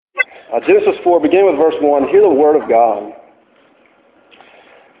Genesis 4, beginning with verse 1, hear the word of God.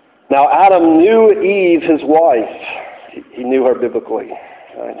 Now Adam knew Eve, his wife. He knew her biblically.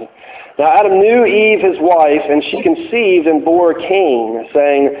 Right? Now Adam knew Eve, his wife, and she conceived and bore Cain,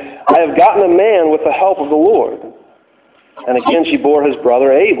 saying, I have gotten a man with the help of the Lord. And again she bore his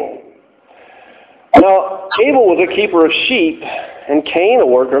brother Abel. Now Abel was a keeper of sheep, and Cain a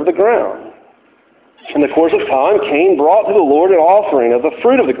worker of the ground. In the course of time, Cain brought to the Lord an offering of the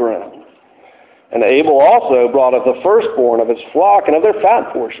fruit of the ground. And Abel also brought of the firstborn of his flock and of their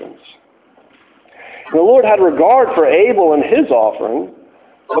fat portions. And the Lord had regard for Abel and his offering,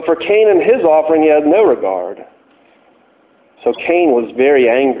 but for Cain and his offering he had no regard. So Cain was very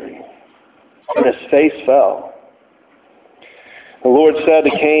angry, and his face fell. The Lord said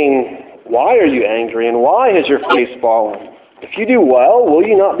to Cain, Why are you angry, and why has your face fallen? If you do well, will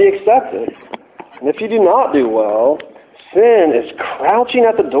you not be accepted? And if you do not do well, sin is crouching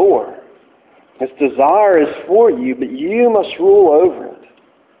at the door. Its desire is for you, but you must rule over it.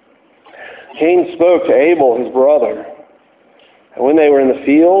 Cain spoke to Abel, his brother. And when they were in the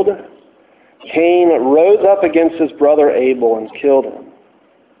field, Cain rose up against his brother Abel and killed him.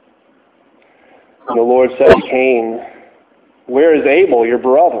 And the Lord said to Cain, Where is Abel, your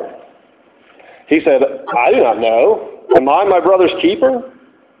brother? He said, I do not know. Am I my brother's keeper?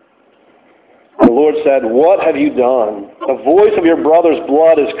 The Lord said, What have you done? The voice of your brother's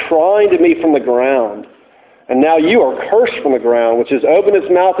blood is crying to me from the ground. And now you are cursed from the ground, which has opened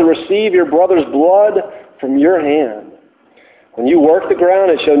its mouth to receive your brother's blood from your hand. When you work the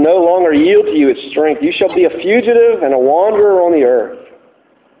ground, it shall no longer yield to you its strength. You shall be a fugitive and a wanderer on the earth.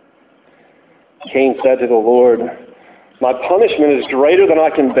 Cain said to the Lord, My punishment is greater than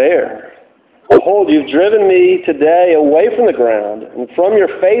I can bear. Behold, you've driven me today away from the ground, and from your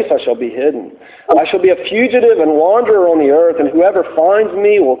face I shall be hidden. I shall be a fugitive and wanderer on the earth, and whoever finds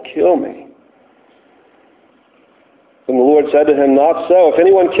me will kill me. Then the Lord said to him, Not so. If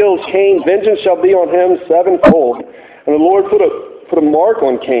anyone kills Cain, vengeance shall be on him sevenfold. And the Lord put a mark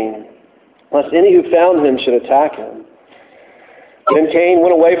on Cain, lest any who found him should attack him. Then Cain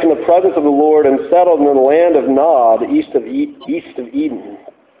went away from the presence of the Lord and settled in the land of Nod, east of Eden.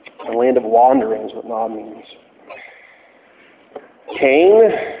 The land of wandering is what Nod means.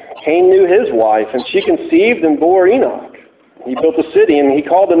 Cain knew his wife, and she conceived and bore Enoch. He built a city, and he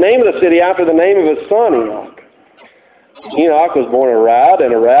called the name of the city after the name of his son, Enoch. Enoch was born Arad,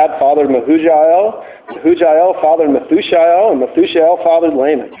 and Arad fathered Mehujael. Mehujael fathered Methushael, and Methushael fathered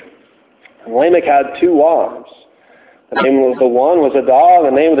Lamech. And Lamech had 2 wives. The name of the one was Adah, and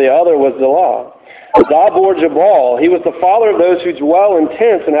the name of the other was Zillah. Adah bore Jabal. He was the father of those who dwell in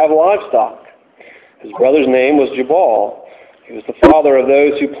tents and have livestock. His brother's name was Jabal. He was the father of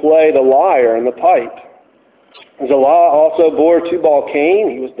those who play the lyre and the pipe. Zillah also bore Tubal-Cain.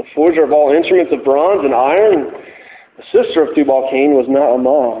 He was the forger of all instruments of bronze and iron. The sister of Tubal-Cain was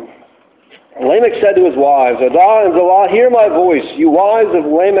Naamah. And Lamech said to his wives, Adah and Zillah, hear my voice. You wives of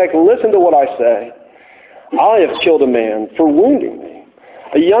Lamech, listen to what I say. I have killed a man for wounding me,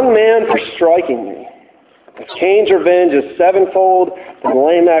 a young man for striking me. If Cain's revenge is 7-fold, then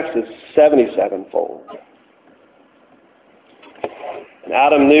Lamech's is 77-fold. And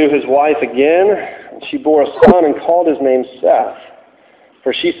Adam knew his wife again, and she bore a son and called his name Seth.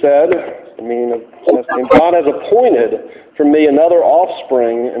 For she said, God has appointed for me another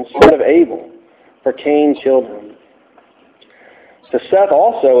offspring instead of Abel, for Cain killed him. To Seth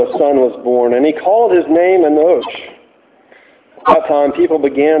also a son was born, and he called his name Enosh. At that time people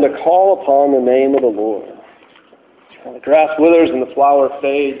began to call upon the name of the Lord. And the grass withers and the flower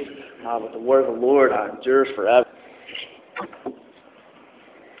fades, but the word of the Lord endures forever.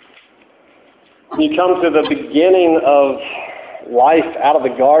 When you come to the beginning of life out of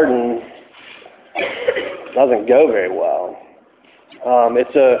the garden, it doesn't go very well.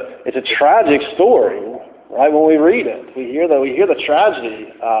 It's a tragic story, right? When we read it, we hear the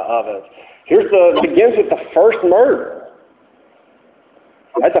tragedy of it. It begins with the first murder,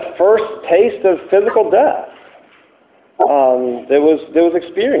 right? The first taste of physical death that was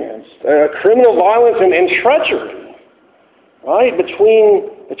experienced. Criminal violence and treachery, right? Between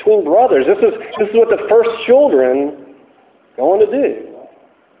brothers. This is what the first children going to do.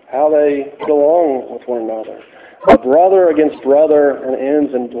 How they get along with one another. A brother against brother, and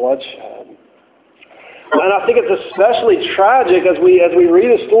ends in bloodshed. And I think it's especially tragic as we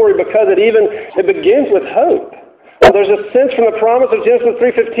read the story because it begins with hope. There's a sense from the promise of Genesis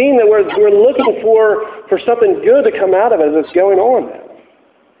 3:15 that we're looking for something good to come out of it that's going on now.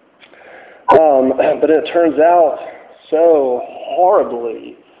 But it turns out so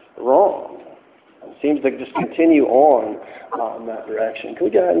horribly wrong and seems to just continue on in that direction. Can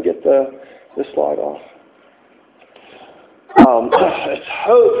we go ahead and get this slide off? It's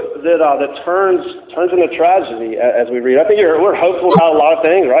hope that turns into tragedy as we read. I think we're hopeful about a lot of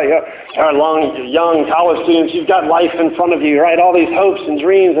things, right? Our young college students, you've got life in front of you, right? All these hopes and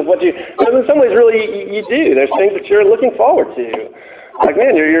dreams of what in some ways, really, you do. There's things that you're looking forward to. Like,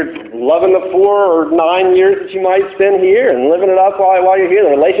 man, you're loving the 4 or 9 years that you might spend here and living it up while you're here,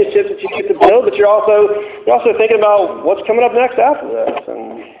 the relationships that you get to build, but you're also thinking about what's coming up next after this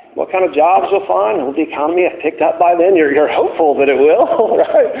and what kind of jobs you'll find. Will the economy have picked up by then? You're hopeful that it will,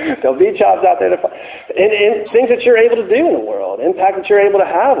 right? There'll be jobs out there to find. And things that you're able to do in the world, impact that you're able to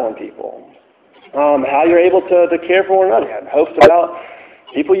have on people, how you're able to care for one another. You have hopes about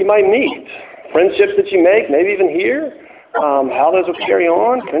people you might meet, friendships that you make, maybe even here, how those will carry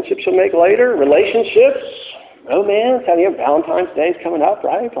on, friendships you'll make later, relationships, romance. Valentine's Day is coming up,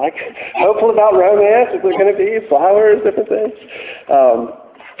 right? Like, hopeful about romance, if there's going to be flowers, different things.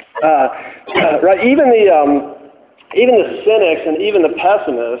 Right, even the cynics and even the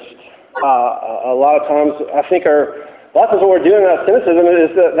pessimists, a lot of times I think a lot of times what we're doing that cynicism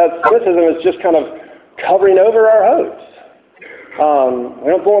is just kind of covering over our hopes.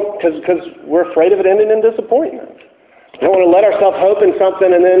 We don't go because we're afraid of it ending in disappointment. We don't want to let ourselves hope in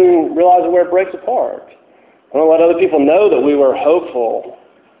something and then realize where it breaks apart. We don't let other people know that we were hopeful,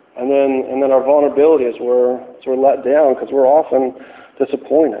 and then our vulnerability is we're let down because we're often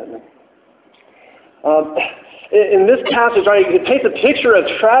disappointed. In this passage, right, it paints a picture of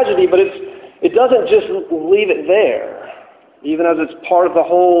tragedy, but it doesn't just leave it there, even as it's part of the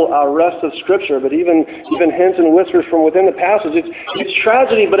whole rest of Scripture, but even hints and whispers from within the passage. It's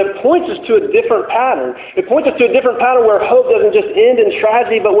tragedy, but it points us to a different pattern. It points us to a different pattern where hope doesn't just end in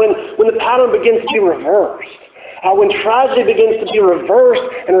tragedy, but when the pattern begins to be reversed. When tragedy begins to be reversed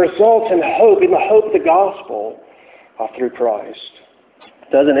and results in hope, in the hope of the gospel through Christ.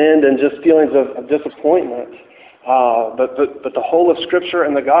 Doesn't end in just feelings of disappointment, but the whole of Scripture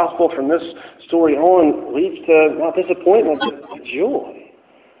and the gospel from this story on leads to not disappointment, but joy.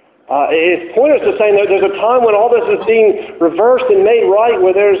 It's pointing us to saying that there's a time when all this is being reversed and made right,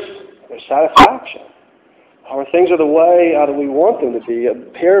 where there's satisfaction, where things are the way that we want them to be,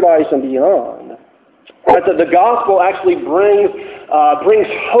 paradise and beyond. Right, that the gospel actually brings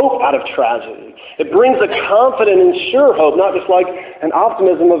hope out of tragedy. It brings a confident and sure hope, not just like an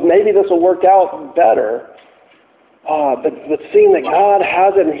optimism of maybe this will work out better, but seeing that God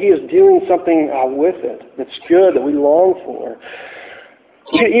has it and He is doing something with it that's good, that we long for.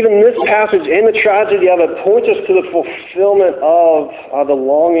 Even this passage and the tragedy of it points us to the fulfillment of the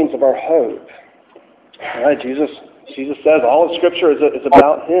longings of our hope. All right, Jesus says all of Scripture is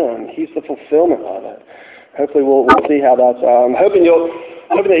about Him. He's the fulfillment of it. Hopefully we'll see how that's. I'm hoping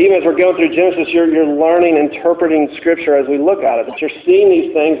that even as we're going through Genesis, you're learning, interpreting Scripture as we look at it. That you're seeing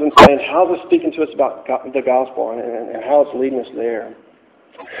these things and saying, how is this speaking to us about the gospel and how it's leading us there.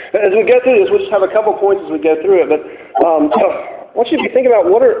 As we go through this, we'll just have a couple points as we go through it. But I want you to be thinking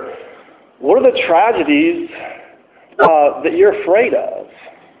about what are the tragedies that you're afraid of.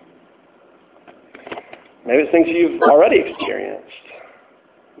 Maybe it's things you've already experienced.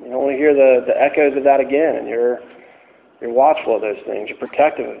 You don't want to hear the echoes of that again, and you're watchful of those things. You're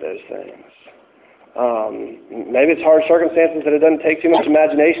protective of those things. Maybe it's hard circumstances that it doesn't take too much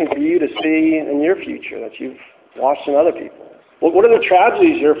imagination for you to see in your future that you've watched in other people. Well, what are the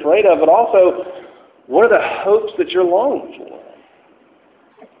tragedies you're afraid of, but also what are the hopes that you're longing for?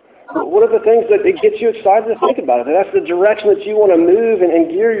 What are the things that it gets you excited to think about it? And that's the direction that you want to move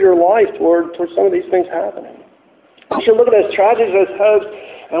and gear your life toward some of these things happening. You should look at those tragedies, those hopes,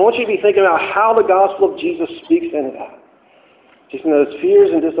 and I want you to be thinking about how the gospel of Jesus speaks into that. Just in those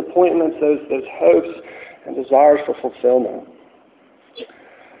fears and disappointments, those hopes and desires for fulfillment.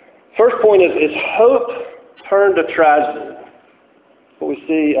 First point is hope turned to tragedy. What we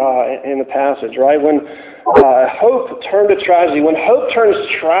see in the passage, right? When hope turned to tragedy, when hope turns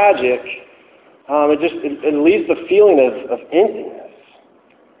tragic, it leaves the feeling of emptiness,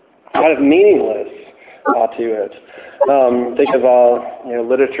 kind of meaningless to it. Think of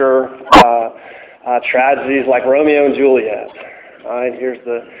literature tragedies like Romeo and Juliet. Right? Here's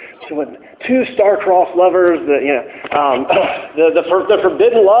the two star-crossed lovers, the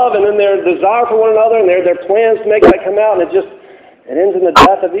forbidden love, and then their desire for one another, and their plans to make that come out, and it ends in the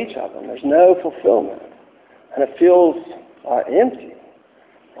death of each of them. There's no fulfillment, and it feels empty,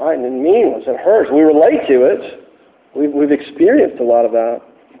 right? And meaningless. It hurts. We relate to it. We've experienced a lot of that,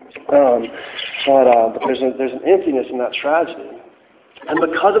 but there's an emptiness in that tragedy. And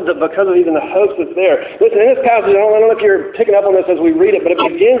because of even the hope that's there. Listen, in this passage, I don't know if you're picking up on this as we read it, but it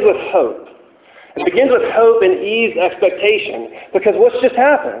begins with hope. It begins with hope and Eve's expectation, because what's just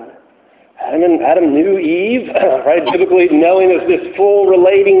happened? Adam knew Eve, right? Biblically, knowing is this full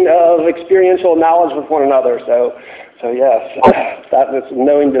relating of experiential knowledge with one another. So yes, that is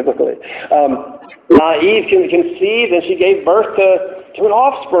knowing biblically. Eve conceived, and she gave birth to an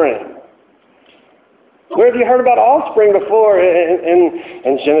offspring. Where have you heard about offspring before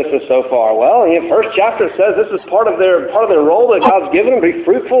in Genesis so far? Well, in the first chapter it says this is part of their role that God's given them, be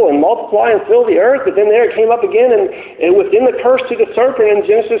fruitful and multiply and fill the earth. But then there it came up again, and within the curse to the serpent in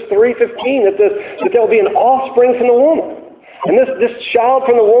Genesis 3:15, that there will be an offspring from the woman. And this child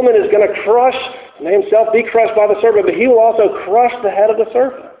from the woman is going to may himself be crushed by the serpent, but he will also crush the head of the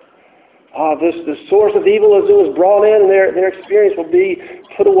serpent. This source of evil as it was brought in, and their experience will be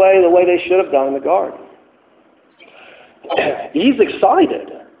put away the way they should have done in the garden. Eve's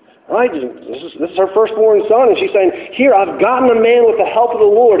excited, right? This is her firstborn son, and she's saying, "Here, I've gotten a man with the help of the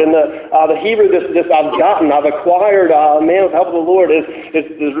Lord." And the Hebrew, this I've acquired a man with the help of the Lord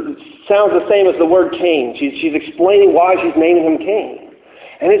sounds the same as the word Cain. She's explaining why she's naming him Cain,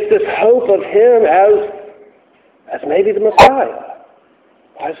 and it's this hope of him as maybe the Messiah,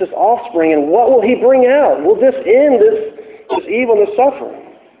 as this offspring, and what will he bring out? Will this end this evil and this suffering?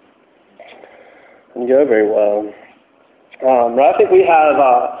 Didn't go very well. I think we have,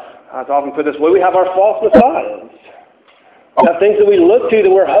 I've often put it this way, we have our false messiahs. We have things that we look to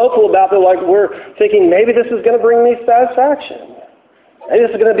that we're hopeful about, that like we're thinking, maybe this is going to bring me satisfaction. Maybe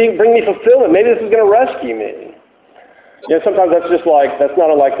this is going to bring me fulfillment. Maybe this is going to rescue me. You know, sometimes that's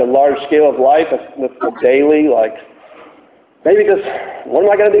not like the large scale of life, that's daily, like, maybe just, what am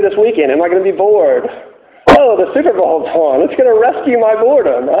I going to do this weekend? Am I going to be bored? Oh, the Super Bowl's on. It's going to rescue my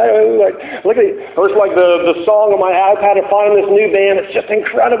boredom. It's like the song on my iPad to find this new band. It's just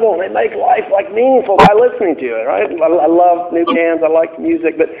incredible, and they make life like meaningful by listening to it, right? I love new bands. I like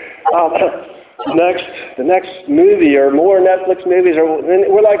music, but the next movie or more Netflix movies,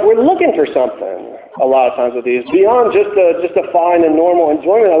 we're looking for something. A lot of times with these, beyond just a fine and normal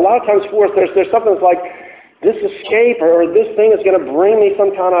enjoyment. A lot of times for us, there's something that's like this escape or this thing is going to bring me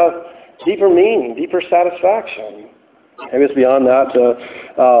some kind of deeper meaning, deeper satisfaction. Maybe it's beyond that to,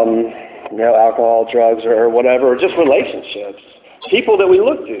 alcohol, drugs, or whatever, or just relationships. People that we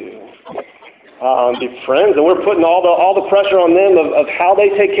look to, be friends, and we're putting all the pressure on them of how they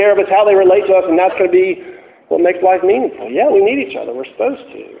take care of us, how they relate to us, and that's going to be what makes life meaningful. Yeah, we need each other. We're supposed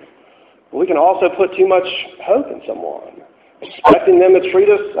to. But we can also put too much hope in someone, expecting them to treat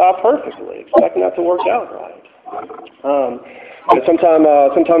us perfectly, expecting that to work out right. And sometimes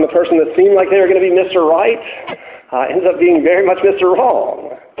the person that seemed like they were going to be Mr. Right ends up being very much Mr.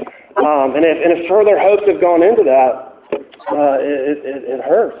 Wrong. And if further hopes have gone into that, it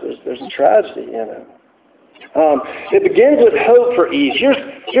hurts. There's a tragedy in it. It begins with hope for Eve.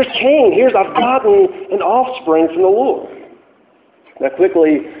 Here's Cain. I've gotten an offspring from the Lord. That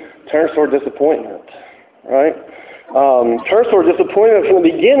quickly turns toward disappointment, right? Turns toward disappointment from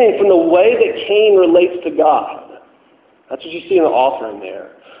the beginning, from the way that Cain relates to God. That's what you see in the offering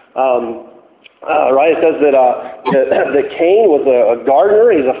there. Right? It says that Cain was a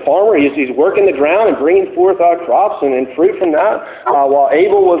gardener. He's a farmer. He's working the ground and bringing forth crops and fruit from that, while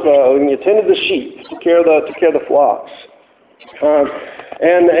Abel he attended the sheep, took care of the flocks.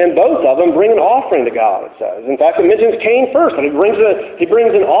 And both of them bring an offering to God, it says. In fact, it mentions Cain first. And he brings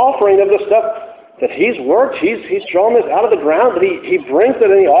an offering of the stuff that he's worked. He's drawn this out of the ground, but he brings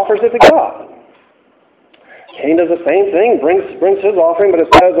it and he offers it to God. Cain does the same thing, brings his offering, but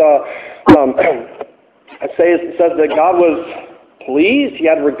it says that God was pleased. He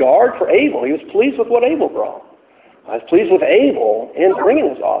had regard for Abel. He was pleased with what Abel brought. He was pleased with Abel in bringing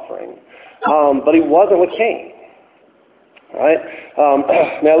his offering, but he wasn't with Cain. Right?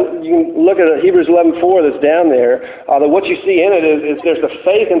 Now, you can look at Hebrews 11:4 that's down there. That what you see in it is there's the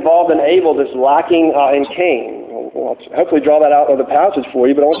faith involved in Abel that's lacking in Cain. I'll hopefully draw that out of the passage for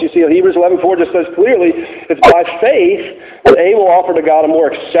you, but I want you to see that Hebrews 11:4 just says clearly it's by faith that Abel offered to God a more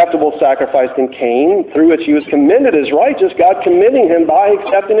acceptable sacrifice than Cain, through which he was commended as righteous, God commending him by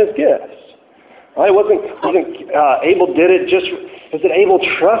accepting his gifts. Right? It wasn't Abel did it just because Abel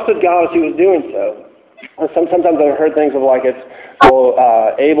trusted God as he was doing so. Sometimes I've heard things of like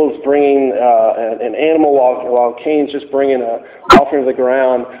Abel's bringing an animal while Cain's just bringing an offering to the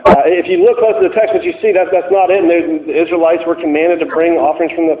ground. If you look close to the text, what you see that's not it. And the Israelites were commanded to bring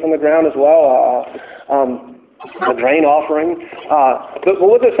offerings from the ground as well, a grain offering. But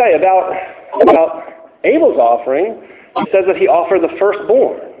what does it say about Abel's offering? It says that he offered the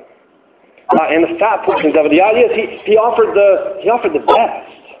firstborn and the fat portions of it. The idea is he offered the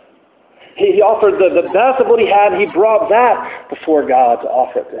best. He offered the best of what he had. He brought that before God to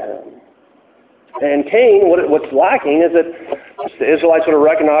offer it to him. And Cain, what's lacking is that the Israelites would have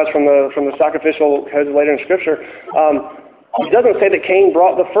recognized from the sacrificial codes later in Scripture. It doesn't say that Cain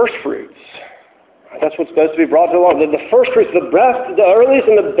brought the first fruits. That's what's supposed to be brought to the Lord. The first fruits, the earliest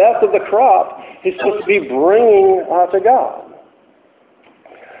and the best of the crop, he's supposed to be bringing to God.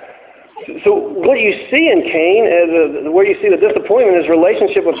 So what you see in Cain, where you see the disappointment, his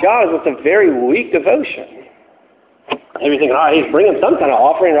relationship with God is with a very weak devotion. Maybe you're thinking, he's bringing some kind of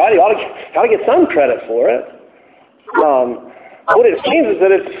offering, right? He ought to get some credit for it. What it seems is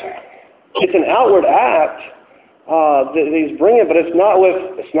that it's an outward act that he's bringing, but it's not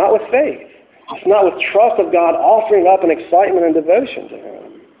with faith. It's not with trust of God offering up an excitement and devotion to Him.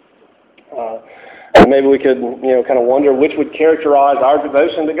 And maybe we could, kind of wonder which would characterize our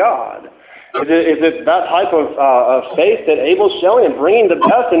devotion to God. Is it that type of faith that Abel's showing and bringing the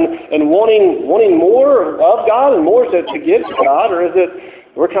best and wanting more of God and more to give to God, or is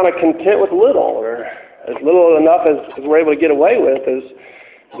it we're kind of content with little, or as little enough as we're able to get away with is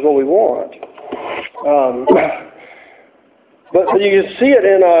what we want? But you can see it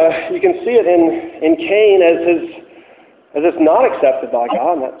in Cain as it's not accepted by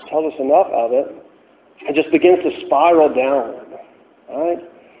God, and that tells us enough of it. It just begins to spiral downward. Right?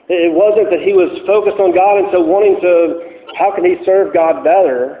 It wasn't that he was focused on God and so wanting to, how can he serve God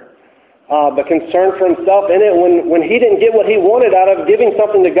better, but concerned for himself in it. When he didn't get what he wanted out of giving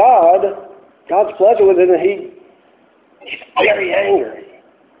something to God, God's pleasure with it, and he's very angry.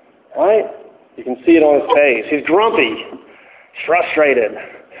 Right? You can see it on his face. He's grumpy. Frustrated.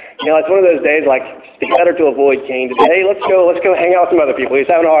 It's one of those days like it's better to avoid Cain today. Hey, let's go hang out with some other people.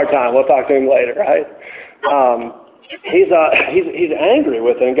 He's having a hard time. We'll talk to him later, right? He's angry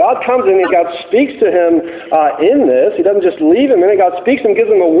with him. God comes in and God speaks to him in this. He doesn't just leave him in it. God speaks to him,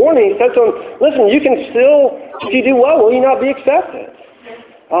 gives him a warning. He says to him, listen, you can still, if you do well, will you not be accepted?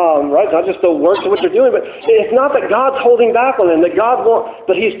 Right? It's not just the works of what you're doing, but it's not that God's holding back on him,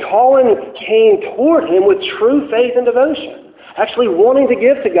 but he's calling Cain toward him with true faith and devotion. Actually wanting to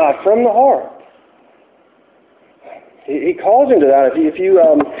give to God from the heart. He calls him to that. If you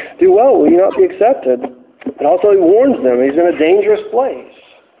do well, will you not be accepted? And also he warns them he's in a dangerous place.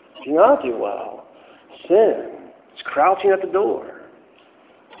 Do not do well. Sin is crouching at the door.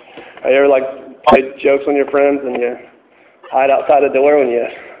 Have you ever played jokes on your friends and you hide outside the door when you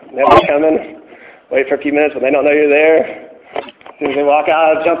never come in? Wait for a few minutes when they don't know you're there. As soon as they walk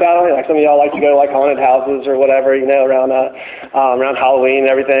out, jump out. Like some of y'all like to go to haunted houses or whatever, around Halloween and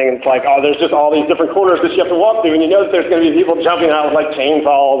everything. And it's like, there's just all these different corners that you have to walk through, and you know that there's going to be people jumping out with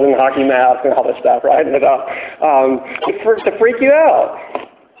chainsaws and hockey masks and all this stuff, right? And to freak you out.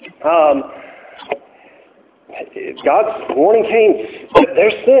 God's warning Cain that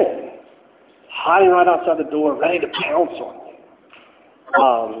there's sin hiding right outside the door, ready to pounce on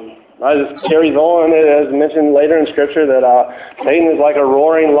you. This carries on, as mentioned later in Scripture, that Satan is like a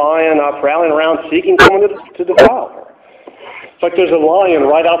roaring lion prowling around seeking someone to devour. It's like there's a lion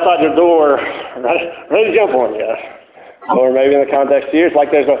right outside your door, ready to jump on you. Or maybe in the context here, it's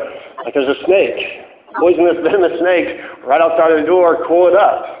like there's a snake, poisonous venomous snake right outside the door, coiled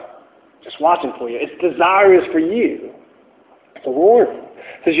up, just watching for you. Its desire is for you. It's a warning.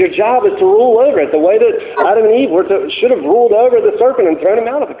 Because your job is to rule over it, the way that Adam and Eve should have ruled over the serpent and thrown him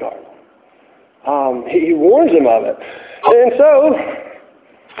out of the garden. He warns him of it. And so,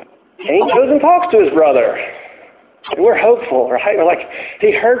 Cain goes and talks to his brother. And we're hopeful, right? We're like,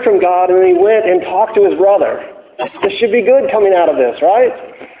 he heard from God and then he went and talked to his brother. This should be good coming out of this, right?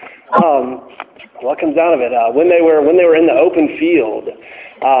 What comes out of it? When they were in the open field,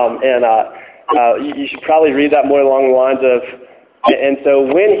 you should probably read that more along the lines of, and so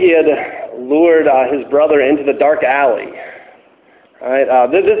when he had lured his brother into the dark alley, right?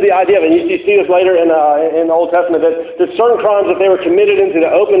 This is the idea of it. And you see this later in the Old Testament, that certain crimes, if they were committed into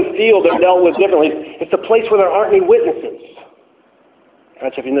the open field, they're dealt with differently. It's a place where there aren't any witnesses. Right?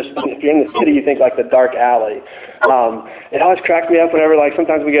 So if you're in the city, you think like the dark alley. It always cracks me up whenever,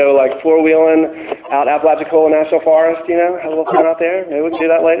 sometimes we go four-wheeling out Apalachicola National Forest, have a little fun out there. Maybe we can do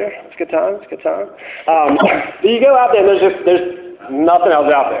that later. It's a good time. But you go out there and there's nothing else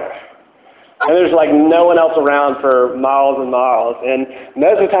out there. And there's no one else around for miles and miles. And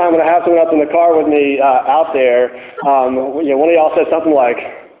most of the time when I have someone else in the car with me out there, one of y'all says something like,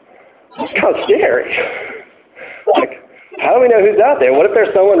 it's kind of scary. How do we know who's out there? What if there's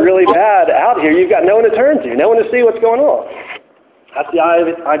someone really bad out here? You've got no one to turn to, no one to see what's going on. That's the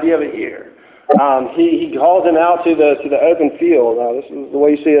idea of it here. He calls him out to the open field. This is the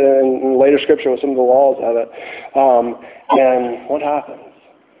way you see it in later Scripture with some of the laws of it. And what happens?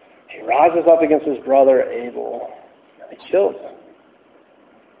 He rises up against his brother Abel, and he kills him.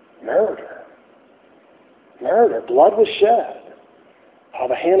 Murder. Murder. Blood was shed.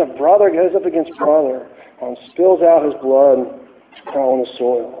 The hand of brother goes up against brother, spills out his blood on the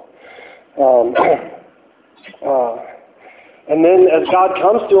soil. And then as God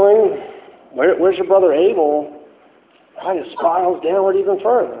comes to him, where's your brother Abel? He spirals downward even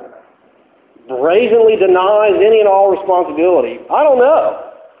further. Brazenly denies any and all responsibility. I don't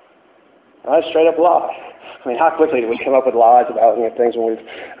know. That's straight up lie. I mean, how quickly do we come up with lies about things when we've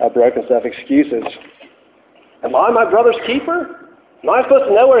broken stuff? Excuses. Am I my brother's keeper? Am I supposed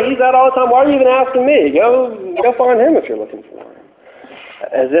to know where he's at all the time? Why are you even asking me? Go find him if you're looking for him.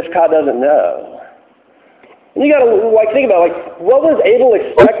 As if God doesn't know. And you got to think about what was Abel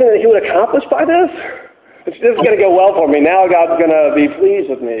expecting that he would accomplish by this? This is going to go well for me. Now God's going to be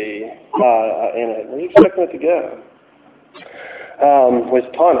pleased with me in it. Where are you expecting it to go? Was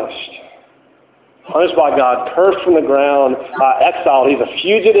punished. Punished by God, cursed from the ground, exiled. He's a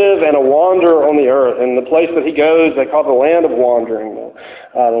fugitive and a wanderer on the earth. And the place that he goes, they call it the land of wandering, the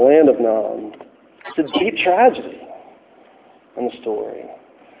land of Nod. It's a deep tragedy in the story.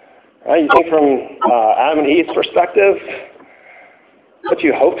 Right? You think from Adam and Eve's perspective, what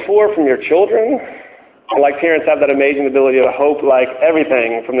you hoped for from your children, and parents have that amazing ability to hope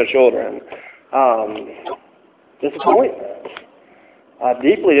everything from their children. Disappointment.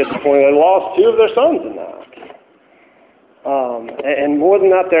 Deeply disappointed. They lost 2 of their sons in that. And more than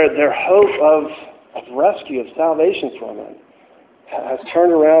that, their hope of rescue, of salvation from it, has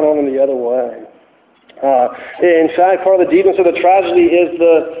turned around on them the other way. In fact, part of the deepness of the tragedy is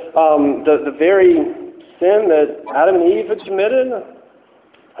the very sin that Adam and Eve had committed.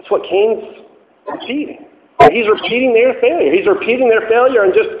 That's what Cain's repeating. He's repeating their failure. He's repeating their failure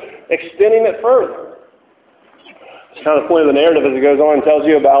and just extending it further. It's kind of the point of the narrative as it goes on and tells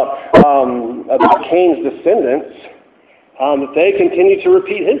you about Cain's descendants, that they continue to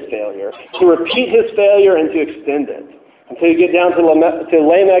repeat his failure, and to extend it. Until you get down to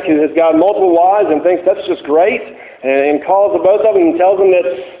Lamech, who has got multiple wives and thinks that's just great, and calls the both of them and tells them that,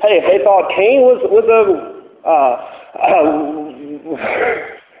 hey, if they thought Cain was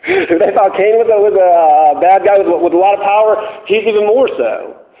if they thought Cain was a bad guy with a lot of power, he's even more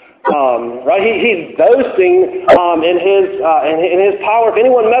so. Right? He's boasting in his power. If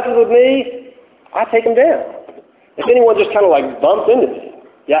anyone messes with me, I take him down. If anyone just kind of bumps into me,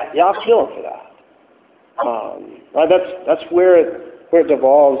 I'll kill him for that. Right? That's where it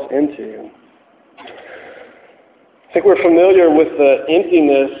devolves into. I think we're familiar with the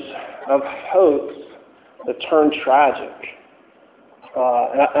emptiness of hopes that turn tragic.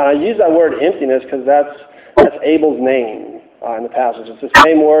 And I use that word emptiness because that's Abel's name in the passage. It's the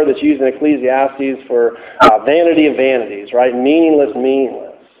same word that's used in Ecclesiastes for vanity of vanities, right? Meaningless.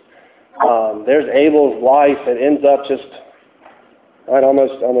 There's Abel's life that ends up just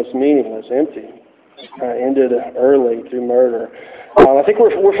almost meaningless, empty. Ended early through murder. I think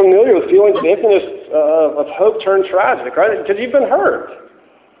we're familiar with feelings of emptiness of hope turned tragic, right? Because you've been hurt.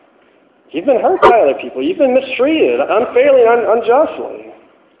 You've been hurt by other people. You've been mistreated unfairly and unjustly.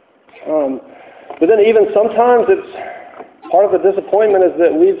 But then even sometimes it's part of the disappointment is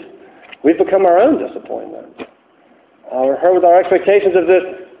that we've become our own disappointment. We're hurt with our expectations of this.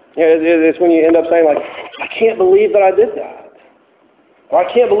 It's when you end up saying I can't believe that I did that. Or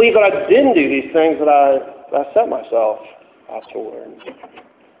I can't believe that I didn't do these things that I set myself toward.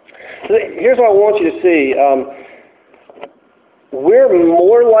 So here's what I want you to see. We're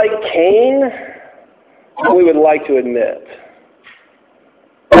more like Cain than we would like to admit.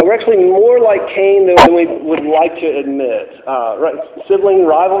 We're actually more like Cain than we would like to admit. Right? Sibling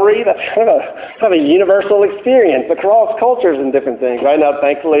rivalry, that's kind of a universal experience across cultures and different things. Right now,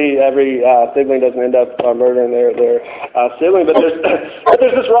 thankfully, every sibling doesn't end up murdering their sibling, but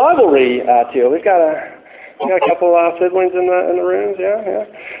there's this rivalry to it. We've got a couple siblings in the rooms, yeah.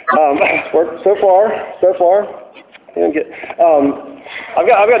 Worked so far. I've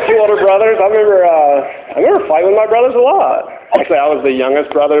got 2 older brothers. I remember fighting with my brothers a lot. Actually, I was the youngest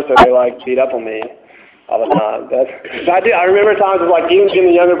brother, so they beat up on me all the time. But I remember times of even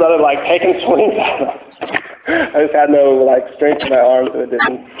being the younger brother, taking swings at them. I just had no strength in my arms, so it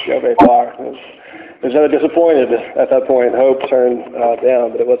didn't go very far. I was rather disappointed at that point. Hope turned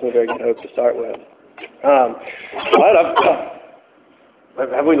down, but it wasn't a very good hope to start with. Have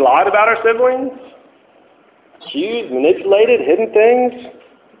we lied about our siblings? Accused, manipulated, hidden things?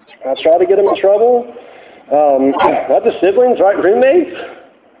 Tried to get them in trouble? Not just siblings, right? Roommates?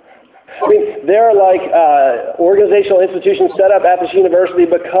 I mean, there are like organizational institutions set up at this university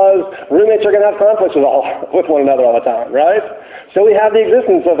because roommates are going to have conflicts with one another all the time, right? So we have the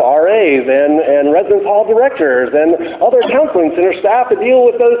existence of RAs and residence hall directors and other counseling center staff to deal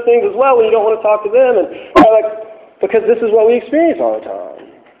with those things as well when you don't want to talk to them, and because this is what we experience all the time.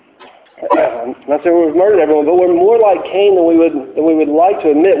 I'm not saying we've murdered everyone, but we're more like Cain than we would like to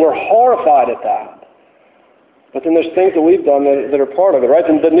admit. We're horrified at that. But then there's things that we've done that are part of it, right?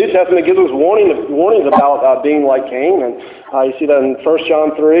 And the New Testament gives us warnings about being like Cain, and you see that in 1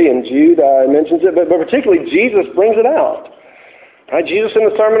 John 3, and Jude mentions it, but particularly Jesus brings it out. Right? Jesus in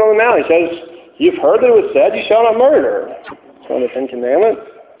the Sermon on the Mount, he says, "You've heard that it was said, you shall not murder." It's one of the Ten Commandments.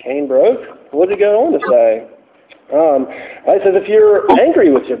 Cain broke. What did he go on to say? It says, if you're angry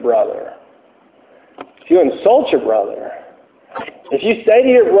with your brother, if you insult your brother, if you say to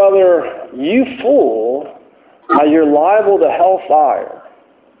your brother, "You fool," you're liable to hellfire.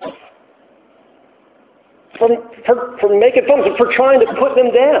 For making fun of them, for trying to put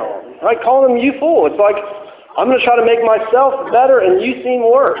them down. Right? Call them "you fool." It's like, I'm going to try to make myself better and you seem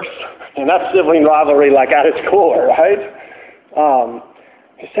worse. And that's sibling rivalry like at its core, right?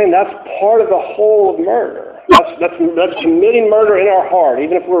 He's saying that's part of the whole of murder. That's committing murder in our heart,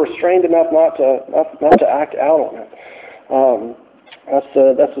 even if we're restrained enough not to act out on it.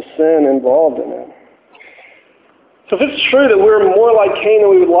 That's a sin involved in it. So if it's true that we're more like Cain than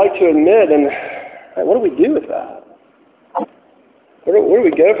we would like to admit, then what do we do with that? Where do we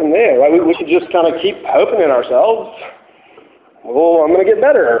go from there? Right? We should just kind of keep hoping in ourselves. Well, I'm going to get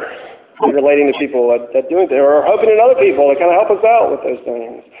better relating to people that do it, or hoping in other people that kind of help us out with those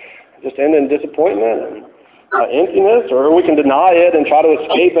things. Just end in disappointment and emptiness, or we can deny it and try to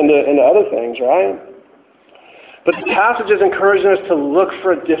escape into other things, right? But the passage is encouraging us to look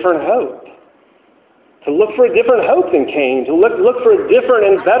for a different hope. To look for a different hope than Cain. To look for a different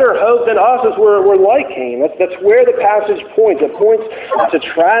and better hope than us as we're like Cain. That's where the passage points. It points to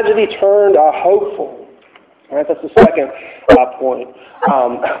tragedy turned hopeful. All right, that's the second point.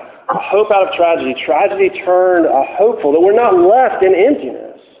 Hope out of tragedy. Tragedy turned hopeful. That we're not left in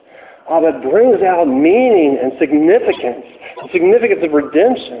emptiness. That brings out meaning and significance. The significance of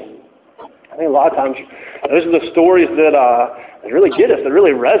redemption. I think a lot of times those are the stories that really get us, that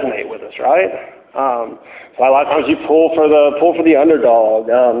really resonate with us, right? So a lot of times you pull for the underdog.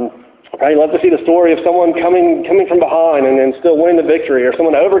 Right? You love to see the story of someone coming from behind and still winning the victory, or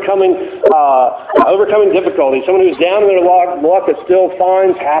someone overcoming difficulty, someone who's down in their luck that still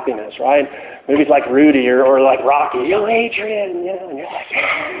finds happiness, right? Maybe it's like Rudy or like Rocky, Adrian, and you're like,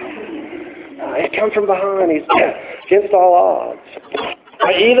 he's come from behind, he's against all odds.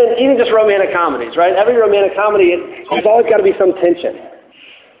 Right? Even just romantic comedies, right? Every romantic comedy, there's always got to be some tension,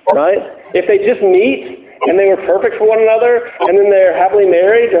 right? If they just meet and they were perfect for one another, and then they're happily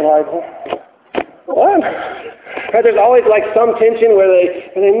married, you're like, what? Right? There's always like some tension where they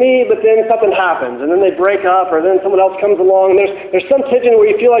meet, but then something happens, and then they break up, or then someone else comes along, and there's some tension where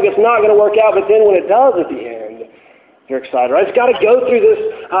you feel like it's not going to work out, but then when it does at the end, you're excited, right? It's got to go through this.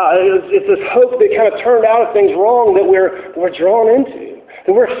 It's this hope that kind of turned out of things wrong that we're drawn into,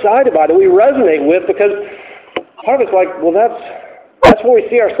 that we're excited by, that we resonate with, because part of it's like, well, that's where we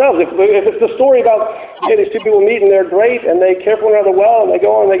see ourselves. If it's the story about, hey, these two people meet and they're great and they care for one another well and they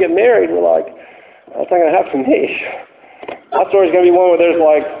go on and they get married, we're like, that's not going to happen to me. My story's going to be one where there's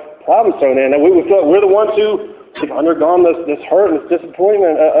like problems thrown in, and we feel like we're the ones who have undergone this hurt and this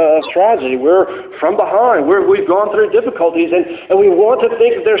disappointment of tragedy. We're from behind. We've gone through difficulties, and we want to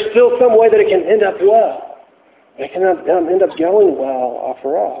think that there's still some way that it can end up well. It can end up going well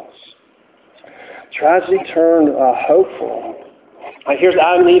for us. Tragedy turned hopeful. Here's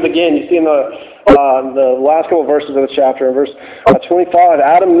Adam and Eve again. You see in the last couple of verses of the chapter, in verse 25,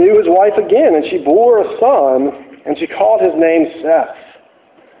 Adam knew his wife again, and she bore a son, and she called his name Seth.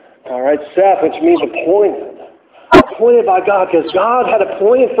 All right, Seth, which means appointed. Appointed by God, because God had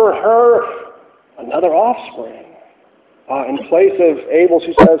appointed for her another offspring in place of Abel's,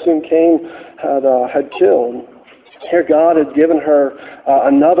 whom Cain had killed. Here God had given her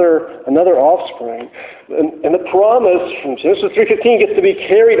another offspring. And the promise from Genesis 3:15 gets to be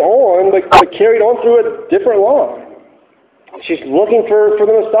carried on, but carried on through a different line. She's looking for the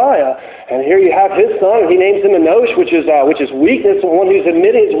Messiah. And here you have his son, and he names him Enosh, which is weakness, one who's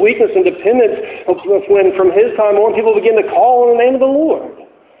admitting his weakness and dependence when from his time on people begin to call on the name of the Lord.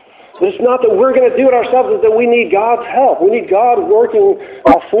 But it's not that we're going to do it ourselves, it's that we need God's help. We need God working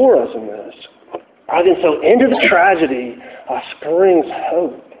for us in this. And so into the tragedy springs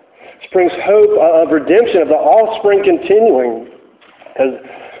hope. Springs hope of redemption, of the offspring continuing. Because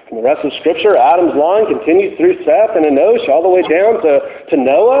in the rest of Scripture, Adam's line continues through Seth and Enosh all the way down to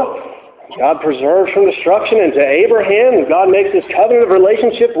Noah. God preserves from destruction, and to Abraham, and God makes this covenant of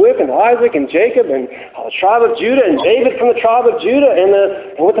relationship with, and Isaac and Jacob, and the tribe of Judah, and David from the tribe of Judah, and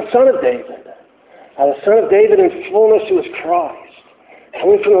with the son of David. The son of David in fullness who is Christ.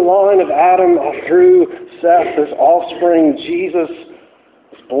 Coming from the line of Adam through Seth, his offspring, Jesus,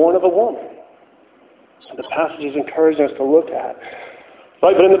 was born of a woman. So the passage is encouraging us to look at.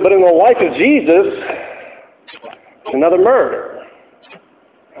 Right, but in the life of Jesus, it's another murder.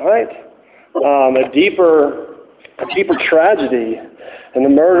 All right? A deeper tragedy in the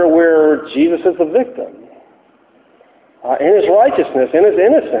murder where Jesus is the victim. In his righteousness, in his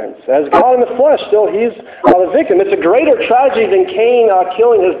innocence, as God in the flesh, still he's the victim. It's a greater tragedy than Cain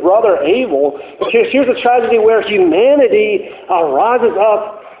killing his brother Abel. Because here's a tragedy where humanity rises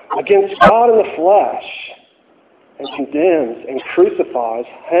up against God in the flesh and condemns and crucifies,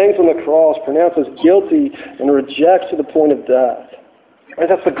 hangs on the cross, pronounces guilty, and rejects to the point of death.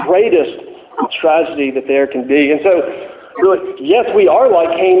 And that's the greatest tragedy that there can be. And so, really, yes, we are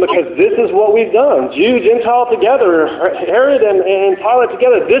like Cain because this is what we've done. Jew, Gentile together, Herod and Pilate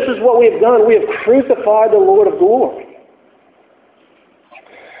together, this is what we have done. We have crucified the Lord of glory.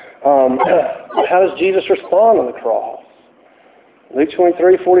 How does Jesus respond on the cross? Luke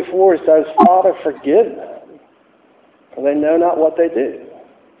 23:44 says, Father, forgive them, for they know not what they do.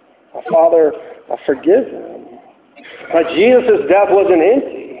 Father, forgive them. Jesus' death wasn't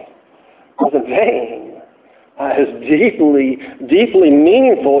empty. Wasn't vain. It's deeply, deeply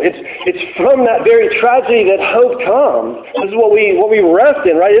meaningful. It's from that very tragedy that hope comes. This is what we rest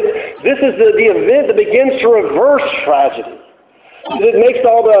in, right? This is the event that begins to reverse tragedy. It makes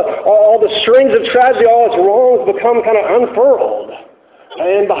all the strings of tragedy, all its wrongs become kind of unfurled.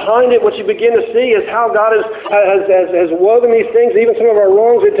 And behind it, what you begin to see is how God has woven these things, even some of our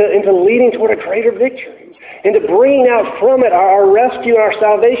wrongs, into leading toward a greater victory. Into bringing out from it our rescue and our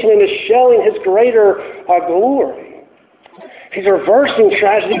salvation, into showing His greater glory. He's reversing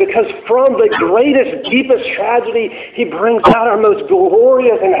tragedy because from the greatest, deepest tragedy, He brings out our most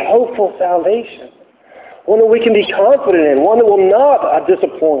glorious and hopeful salvation. One that we can be confident in, one that will not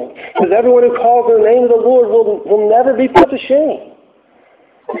disappoint. Because everyone who calls on the name of the Lord will never be put to shame.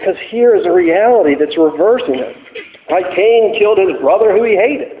 Because here is a reality that's reversing it. Like Cain killed his brother who he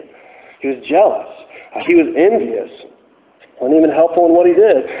hated. He was jealous. He was envious. Wasn't even helpful in what he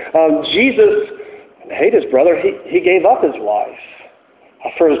did. Jesus hated his brother. He gave up his life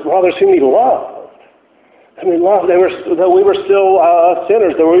for his brothers whom he loved. Whom he loved. Though we were still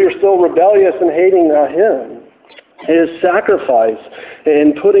sinners, though we were still rebellious and hating him. His sacrifice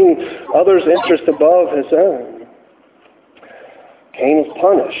in putting others' interest above his own. Cain is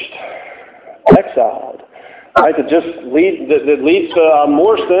punished, exiled. Right, that leads to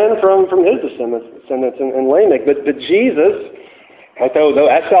more sin from his descendants and Lamech. But Jesus, right, though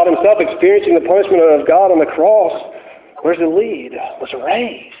exiled himself, experiencing the punishment of God on the cross, where does it lead? Was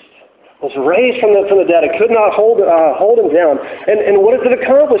raised from the dead. It could not hold him down. And what does it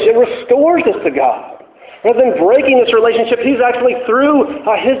accomplish? It restores us to God. Rather than breaking this relationship, He's actually, through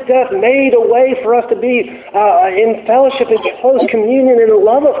His death, made a way for us to be in fellowship, in close communion, in the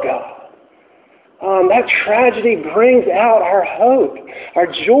love of God. That tragedy brings out our hope, our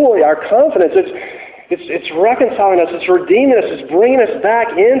joy, our confidence. It's reconciling us. It's redeeming us. It's bringing us back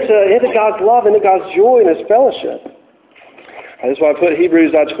into God's love, into God's joy and His fellowship. That's why I put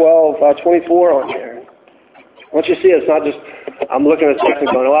Hebrews 12:24 on here. I want you to see it's not just, I'm looking at the text and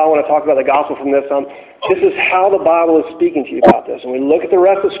going, I want to talk about the gospel from this. This is how the Bible is speaking to you about this. And we look at the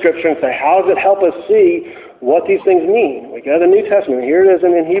rest of Scripture and say, how does it help us see what these things mean? We go to the New Testament. Here it is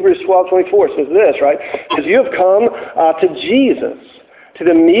in Hebrews 12:24. It says this, right? It says, you have come to Jesus, to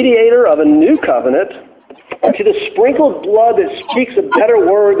the mediator of a new covenant, and to the sprinkled blood that speaks a better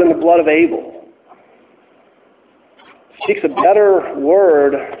word than the blood of Abel. Speaks a better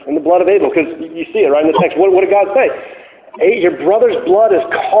word than the blood of Abel. Because you see it right in the text. What did God say? Hey, your brother's blood is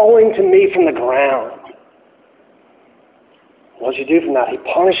calling to me from the ground. What does He do from that? He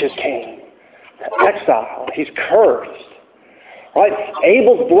punishes Cain. Exile. He's cursed. Right?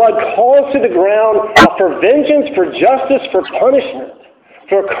 Abel's blood calls to the ground for vengeance, for justice, for punishment,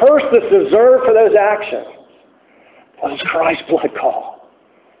 for a curse that's deserved for those actions. What does Christ's blood call?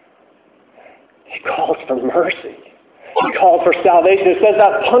 He calls for mercy. He calls for salvation. It says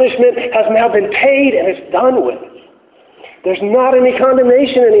that punishment has now been paid and it's done with. There's not any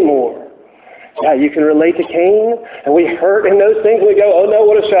condemnation anymore. Yeah, you can relate to Cain, and we hurt in those things, and we go, oh no,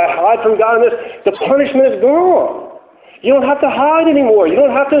 should I hide from God in this? The punishment is gone. You don't have to hide anymore. You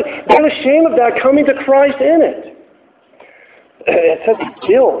don't have to bear the shame of that coming to Christ in it. It says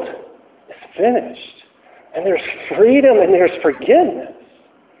guilt is finished. And there's freedom and there's forgiveness.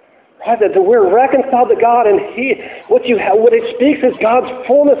 Right? That we're reconciled to God, and what it speaks is God's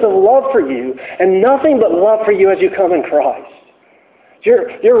fullness of love for you, and nothing but love for you as you come in Christ.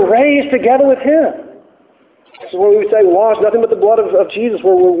 You're raised together with Him. So when we say washed, nothing but the blood of Jesus,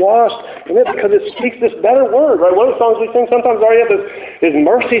 where we're washed in it, because it speaks this better word. Right? One of the songs we sing sometimes is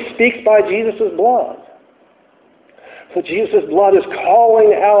mercy speaks by Jesus' blood. So Jesus' blood is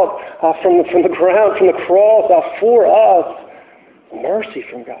calling out from the ground, from the cross, for us, mercy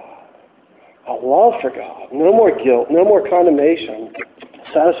from God. A love for God. No more guilt. No more condemnation.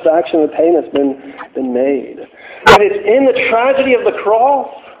 Satisfaction of the pain that's been made. But it's in the tragedy of the cross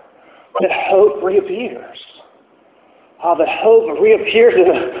that hope reappears. That hope reappears in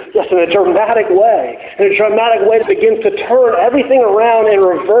a dramatic way. In a dramatic way that begins to turn everything around and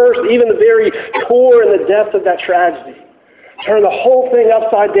reverse even the very core and the depth of that tragedy. Turn the whole thing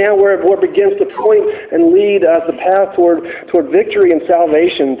upside down where it begins to point and lead as the path toward victory and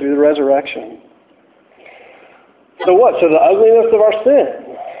salvation through the resurrection. So what? So the ugliness of our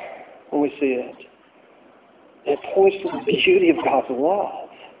sin, when we see it, it points to the beauty of God's love.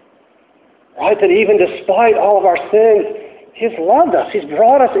 Right? That even despite all of our sins, He's loved us. He's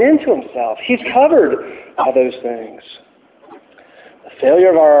brought us into Himself. He's covered all those things.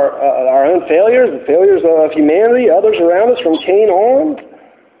 Failure of our own failures, the failures of humanity, others around us from Cain on,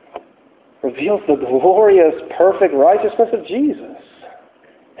 reveals the glorious, perfect righteousness of Jesus,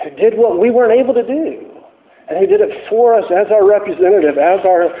 who did what we weren't able to do, and who did it for us as our representative, as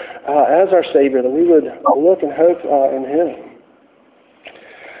our Savior, that we would look and hope in Him.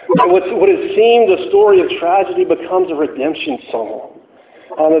 What has seemed a story of tragedy becomes a redemption song.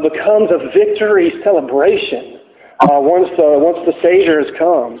 It becomes a victory celebration. Once the Savior has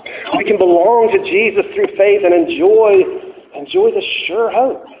come, we can belong to Jesus through faith and enjoy the sure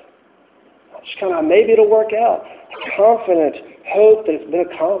hope. Just kind of maybe it'll work out. Confident hope that it's been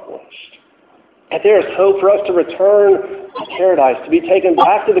accomplished. That there is hope for us to return to paradise, to be taken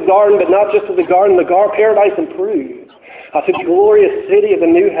back to the garden, but not just to the garden, paradise improved. To the glorious city of the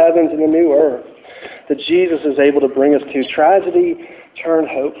new heavens and the new earth that Jesus is able to bring us to. Tragedy turned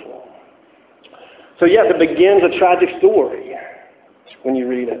hopeful. So yes, it begins a tragic story when you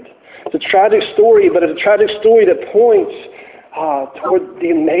read it. It's a tragic story, but it's a tragic story that points toward the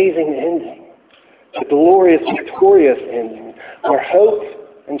amazing ending, the glorious, victorious ending, where hope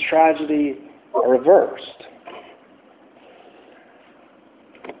and tragedy are reversed.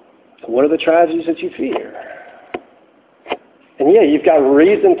 So what are the tragedies that you fear? And yeah, you've got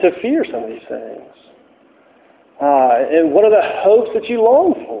reason to fear some of these things. And what are the hopes that you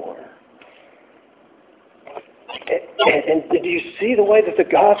long for? And do you see the way that the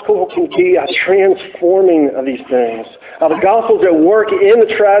gospel can be a transforming of these things? The gospel's at work in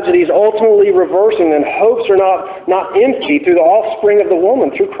the tragedies, ultimately reversing them. Hopes are not empty through the offspring of the woman,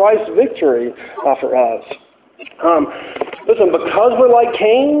 through Christ's victory for us. Listen, because we're like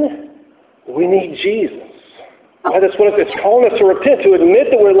Cain, we need Jesus. Right? That's what it's calling us to repent, to admit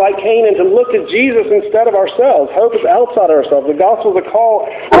that we're like Cain and to look to Jesus instead of ourselves. Hope is outside of ourselves. The gospel is a call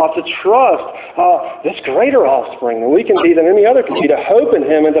to trust this greater offspring than we can be, than any other can be, to hope in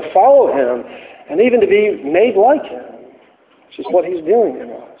Him and to follow Him and even to be made like Him, which is what He's doing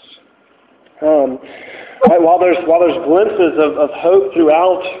in us. Right, while there's glimpses of hope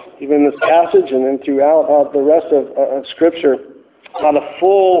throughout even this passage and then throughout the rest of Scripture, the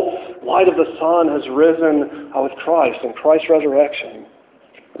full light of the sun has risen with Christ and Christ's resurrection.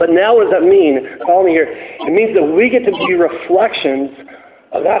 But now what does that mean? Follow me here. It means that we get to be reflections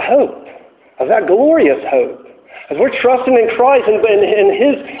of that hope, of that glorious hope. As we're trusting in Christ and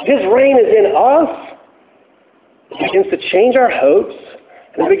His reign is in us, it begins to change our hopes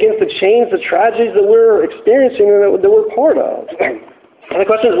and it begins to change the tragedies that we're experiencing and that we're part of. And the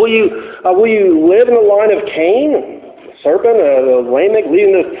question is, will you live in the line of Cain? Serpent, Lamech,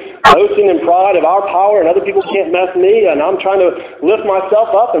 leading this boasting and pride of our power and other people can't mess me and I'm trying to lift myself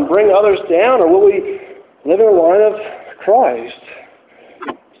up and bring others down? Or will we live in the line of Christ?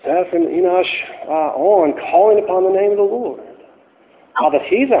 Seth and Enosh on, calling upon the name of the Lord. That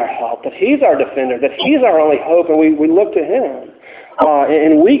He's our help, that He's our defender, that He's our only hope, and we look to Him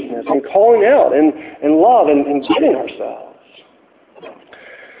in weakness and calling out and love and giving ourselves.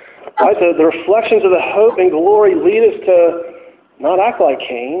 Right, the reflections of the hope and glory lead us to not act like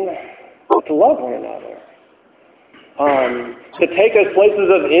Cain, but to love one another. To take us places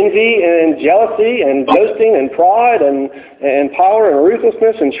of envy and jealousy and boasting and pride and power and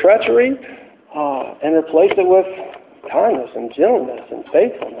ruthlessness and treachery and replace it with kindness and gentleness and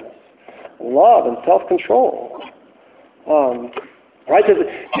faithfulness and love and self-control. Right?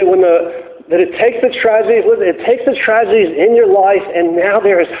 When That it takes the tragedies, it takes the tragedies in your life, and now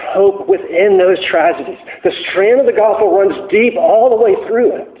there is hope within those tragedies. The strand of the gospel runs deep all the way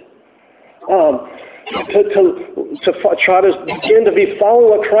through it. To try to begin to be following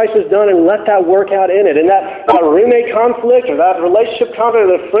what Christ has done and let that work out in it. And that roommate conflict or that relationship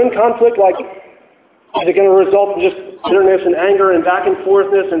conflict or the friend conflict, like, is it going to result in just bitterness and anger and back and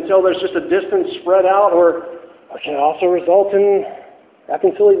forthness until there's just a distance spread out, or can it also result in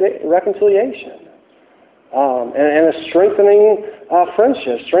reconciliation and a strengthening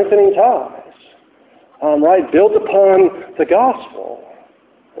friendship, strengthening ties, right? Built upon the gospel,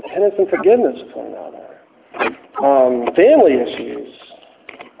 repentance and forgiveness of one another. Family issues,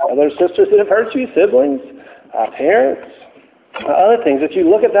 brothers, sisters that have hurt you, siblings, parents, other things. If you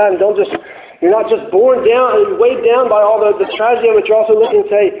look at that and you're not just borne down, weighed down by all the tragedy, but you're also looking and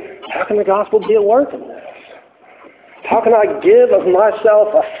say, how can the gospel be at work in this? How can I give of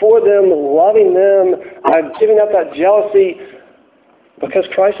myself for them, loving them, giving up that jealousy because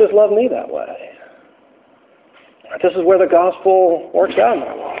Christ has loved me that way? This is where the gospel works out in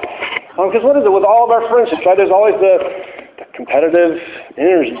my life. Because what is it with all of our friendships, right? There's always the competitive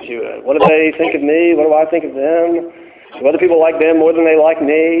energy to it. What do they think of me? What do I think of them? Do other people like them more than they like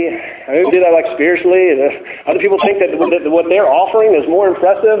me? Who do they like spiritually? Other people think that what they're offering is more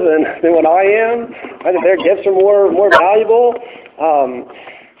impressive than what I am. Right? That their gifts are more valuable.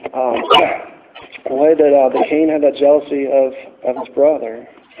 The way that Cain had that jealousy of his brother.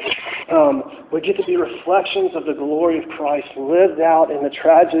 We get to be reflections of the glory of Christ lived out in the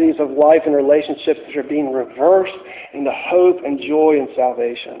tragedies of life and relationships that are being reversed into hope and joy and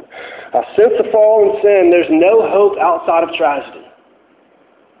salvation. Since the fall in sin, there's no hope outside of tragedy.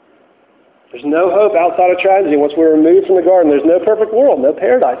 There's no hope outside of tragedy. Once we're removed from the garden, there's no perfect world, no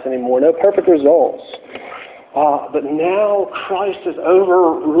paradise anymore, no perfect results. But now Christ is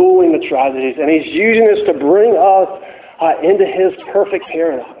overruling the tragedies, and He's using this to bring us into His perfect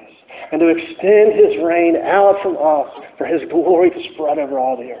paradise and to extend His reign out from us for His glory to spread over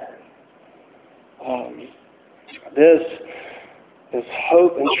all the earth. This is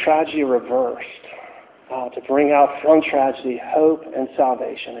hope and tragedy reversed to bring out from tragedy hope and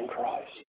salvation in Christ.